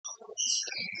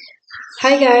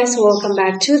Hi guys, welcome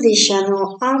back to this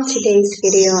channel. On today's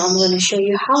video, I'm going to show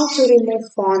you how to remove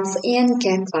fonts in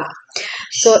Canva.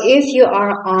 So if you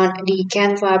are on the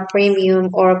Canva Premium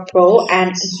or Pro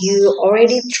and you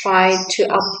already tried to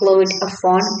upload a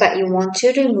font but you want to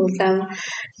remove them,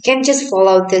 you can just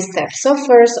follow this step. So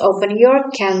first, open your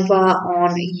Canva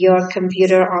on your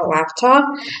computer or laptop,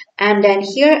 and then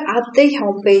here at the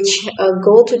home page,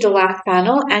 go to the left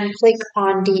panel and click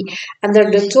on the under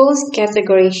the tools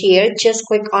category here. Just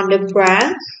click on the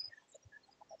brand,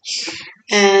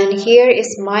 and here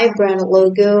is my brand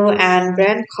logo and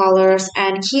brand colors,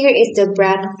 and here is the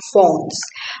brand fonts.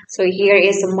 So here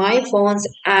is my fonts,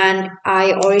 and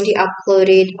I already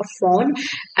uploaded a font.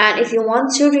 And if you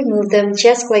want to remove them,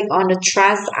 just click on the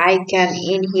trash icon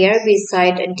in here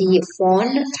beside the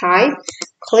font type.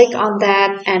 Click on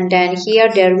that, and then here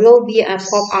there will be a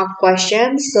pop-up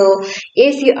question. So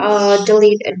if you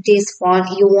delete this font,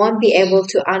 you won't be able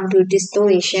to undo this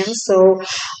deletion. So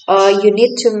you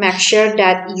need to make sure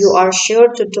that you are sure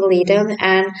to delete them,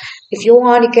 and if you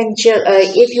want, you can just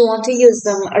if you want to use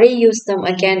them, reuse them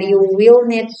again, you will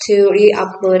need to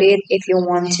re-upload it if you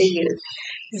want to use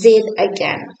it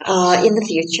again in the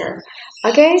future.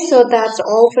 Okay, so that's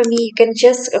all for me. You can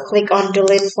just click on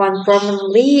delete font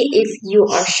permanently if you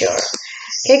are sure.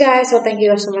 Okay guys, so thank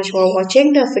you guys so much for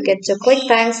watching. Don't forget to click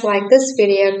thanks, like this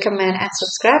video, comment and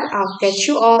subscribe. I'll catch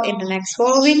you all in the next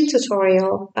following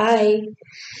tutorial. Bye.